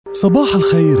صباح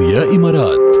الخير يا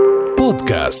إمارات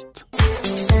بودكاست.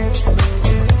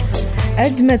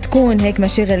 قد ما تكون هيك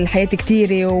مشاغل الحياة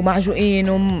كتيرة ومعجوقين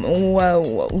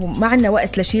وما عنا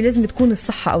وقت لشي، لازم تكون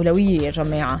الصحة أولوية يا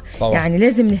جماعة طبعا. يعني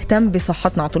لازم نهتم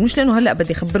بصحتنا عطول، مش لأنه هلأ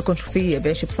بدي أخبركم شو فيه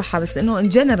بعيش بصحة، بس إنه إن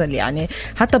جنرال يعني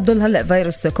حتى بضل هلأ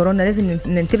فيروس كورونا لازم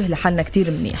ننتبه لحالنا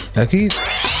كتير منيح. أكيد.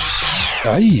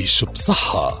 عيش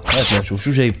بصحة. نشوف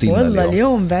شو جايبتين والله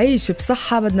اليوم بعيش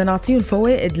بصحة بدنا نعطيهم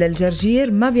فوائد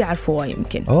للجرجير ما بيعرفوها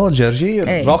يمكن. الجرجير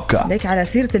ايه. ركع ليك على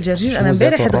سيرة الجرجير أنا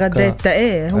امبارح اتغديت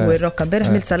هو الركع امبارح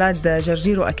عملت سلاد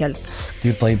جرجير وأكلت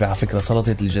كتير طيبة على فكرة،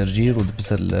 سلطة الجرجير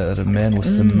ودبس الرمان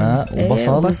والسماء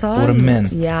وبصل ورمان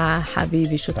يا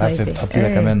حبيبي شو طيبة. بتحطي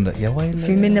لها كمان يا ويلي،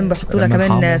 في منهم بحطوا لها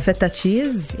كمان فتا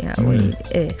تشيز يا ويلي.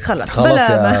 خلص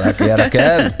يا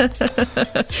ركال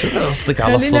شو قصدك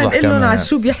على الصبح كمان؟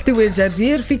 شو بيحتوي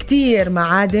الجرجير؟ في كتير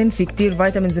معادن، في كتير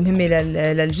فيتامينز مهمة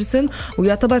للجسم،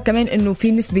 ويعتبر كمان انه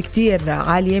في نسبة كتير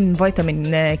عالية من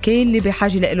فيتامين كي اللي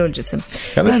بحاجة له الجسم.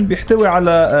 كمان بيحتوي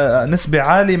على نسبة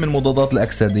عالية من مضادات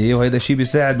الأكسدة، وهذا الشيء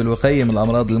بيساعد بالوقاية من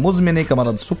الأمراض المزمنة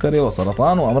كمرض السكري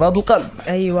وسرطان وأمراض القلب.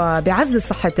 أيوة، بيعزز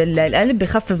صحة القلب،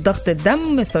 بيخفف ضغط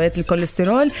الدم، مستويات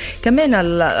الكوليسترول. كمان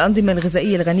الأنظمة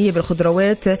الغذائية الغنية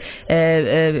بالخضروات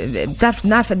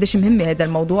بنعرف قديش مهمة هذا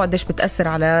الموضوع، قديش بتأثر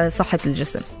على صحة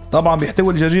الجسم. طبعا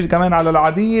بيحتوي الجرجير كمان على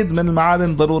العديد من المعادن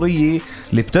الضرورية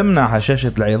اللي بتمنع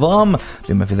هشاشة العظام،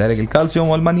 بما في ذلك الكالسيوم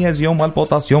والمغنيسيوم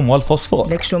والبوتاسيوم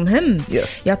والفوسفور. لك شو مهم؟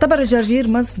 يعتبر الجرجير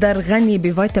مصدر غني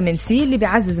بفيتامين سي اللي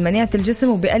بيعزز مناعة الجسم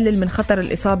وبيقلل من خطر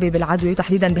الإصابة بالعدوى،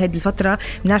 وتحديدا بهذه الفترة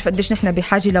بنعرف قديش نحن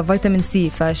بحاجة لفيتامين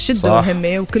سي، فالشدة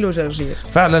مهمة وكله جرجير.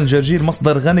 فعلا الجرجير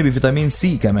مصدر غني بفيتامين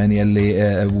سي كمان،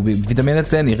 يلي وفيتامينات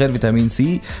تانية غير فيتامين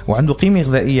سي، وعنده قيمة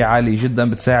غذائية عالية جدا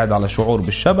بتساعد على الشعور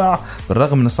بالشبع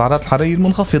بالرغم من السعرات الحرارية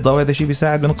المنخفضة، وهذا شيء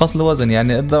بيساعد بنقص الوزن.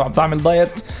 يعني إذا عم تعمل دايت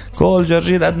كل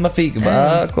جرجير قد ما فيك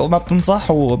بقى ما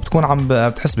بتنصح وبتكون عم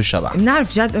بتحس بالشبع.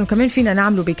 بنعرف جد إنه كمان فينا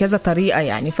نعمله بكذا طريقة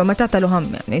يعني، فما تعتلوا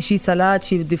هم يعني شيء سلاد،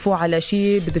 شيء بتضيفوه على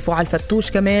شيء، بتضيفوه على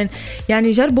الفتوش كمان.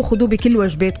 يعني جربوا خدوه بكل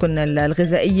وجباتكم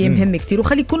الغذائية، مهم كتير،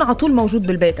 وخلي يكون على طول موجود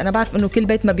بالبيت. أنا بعرف إنه كل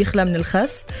بيت ما بيخلى من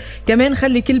الخس، كمان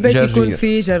خلي كل بيت جرجير. يكون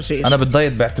فيه جرجير. أنا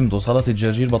بالدايت بعتمده سلطة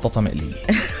جرجير بطاطا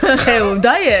مقلية.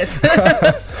 ودايت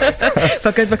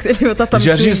فكنت بكتلي بطاطا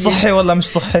الجرجير صحي ولا مش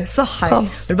صحي؟ صحي.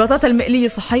 البطاطا المقلية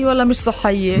صحية ولا مش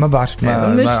صحية؟ ما بعرف،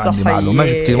 مش صحية، ما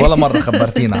جبتي ولا مرة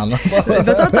خبرتينا عنها.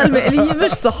 البطاطا المقلية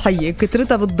مش صحية،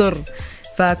 كترتها بتضر.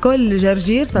 فكل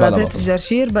جرجير سلطات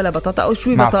الجرجير بلا بطاطا او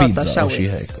شوي بطاطا شوي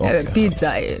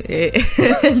بيتزا.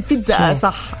 البيتزا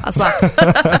صح.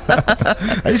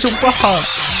 عيشوا بصحة،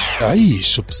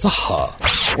 عيش بصحة،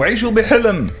 وعيشوا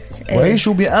بحلم،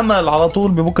 وعيشوا بأمل على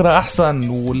طول ببكرة أحسن.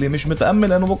 واللي مش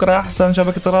متأمل أنه بكرة أحسن،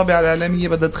 شبكة الرابعة الإعلامية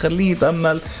بدها تخليه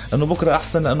يتأمل أنه بكرة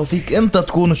أحسن، لأنه فيك أنت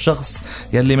تكون الشخص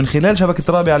يلي من خلال شبكة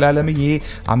الرابعة الإعلامية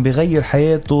عم بيغير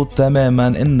حياته تماما.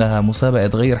 إنها مسابقة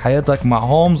تغير حياتك مع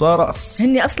هومز أرس.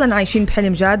 هني أصلا عايشين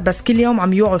بحلم جاد، بس كل يوم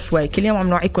عم يوعوا شوي، كل يوم عم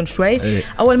نوعيكم شوي.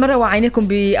 أول مرة وعيناكم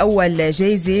بأول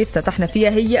جايزة افتتحنا فيها،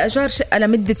 هي أجار شقة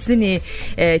لمدة سنة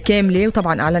كاملة،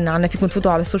 وطبعا أعلنا عنها، فيكم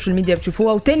تفوتوا على السوشيال ميديا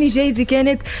بتشوفوها. وتاني جايزة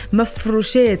كانت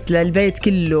مفروشات للبيت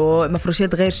كله،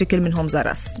 مفروشات غير شكل من هومز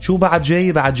أرس. شو بعد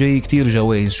جاي كتير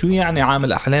جوائز. شو يعني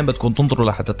عامل أحلام بدكم تنطروا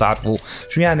لحتى تعرفوا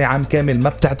شو يعني عام كامل ما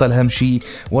بتعتل هم شي،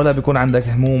 ولا بيكون عندك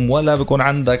هموم، ولا بيكون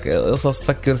عندك قصص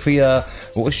تفكر فيها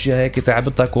واشياء هيك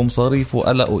تعبتك ومصاريف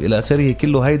وقلق والى اخره.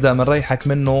 كله هيدا من ريحك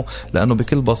منه، لانه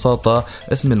بكل بساطه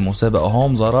اسم المسابقه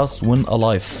هومز أرس وين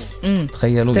ألايف.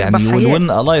 تخيلوا يعني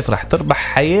وين ألايف رح تربح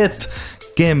حياه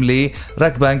كاملة.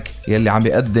 راك بنك يلي عم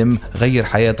بيقدم غير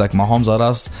حياتك مع هومز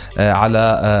أرس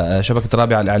على شبكة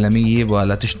الرابعة الإعلامية.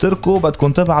 ولا تشتركوا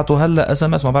بدكم تبعتوا هلا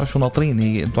SMS، ما بعرف شو ناطرين،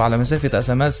 هي انتوا على مسافة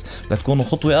SMS لتكونوا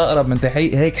خطوة أقرب من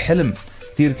تحقيق هيك حلم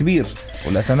كتير كبير.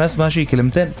 والSMS ماشي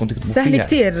كلمتين كنت تكتبوا فيها سهل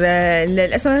كتير.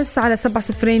 الSMS على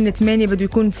 708 بده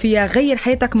يكون فيها غير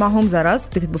حياتك مع هومز أرس،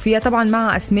 بتكتبوا فيها طبعا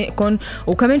مع أسمائكم.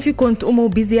 وكمان فيكم تقوموا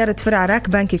بزيارة فرع راك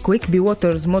بنك كويك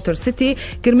بووترز موتور سيتي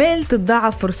كرمال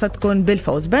تتضاعف فرصتكم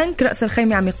بالفوز. بنك رأس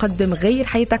الخيمة عم يقدم غير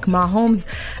حياتك مع هومز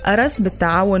أرس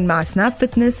بالتعاون مع سناب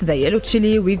فتنس، ذا يلو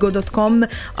تشيلي، ويجو.com،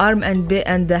 أرم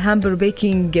أند هامبر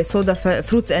بيكينج سودا،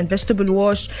 فروتس أند فيجيتابل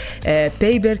واش،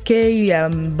 بيبر كي،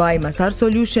 باي مسار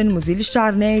سوليوشن، مزيل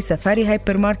الشعرني، سفاري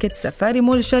هايبر ماركت، سفاري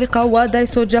مول الشارقة،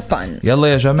 ودايسو جابان. يلا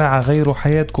يا جماعة غيروا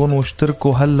حياتكم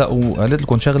واشتركوا هلأ. وقالت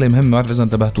لكم شغلة مهمة، ما بعرف إذا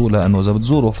انتبهتوا لها، أنه إذا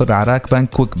بتزوروا فرع راك بنك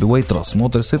كويك بويترس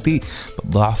موتور سيتي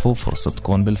بتضاعفوا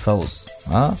فرصتكم بالفوز.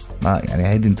 ما يعني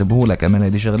هيدي انتبهوا لها كمان،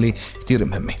 هيدي شغلة كتير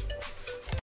مهمة.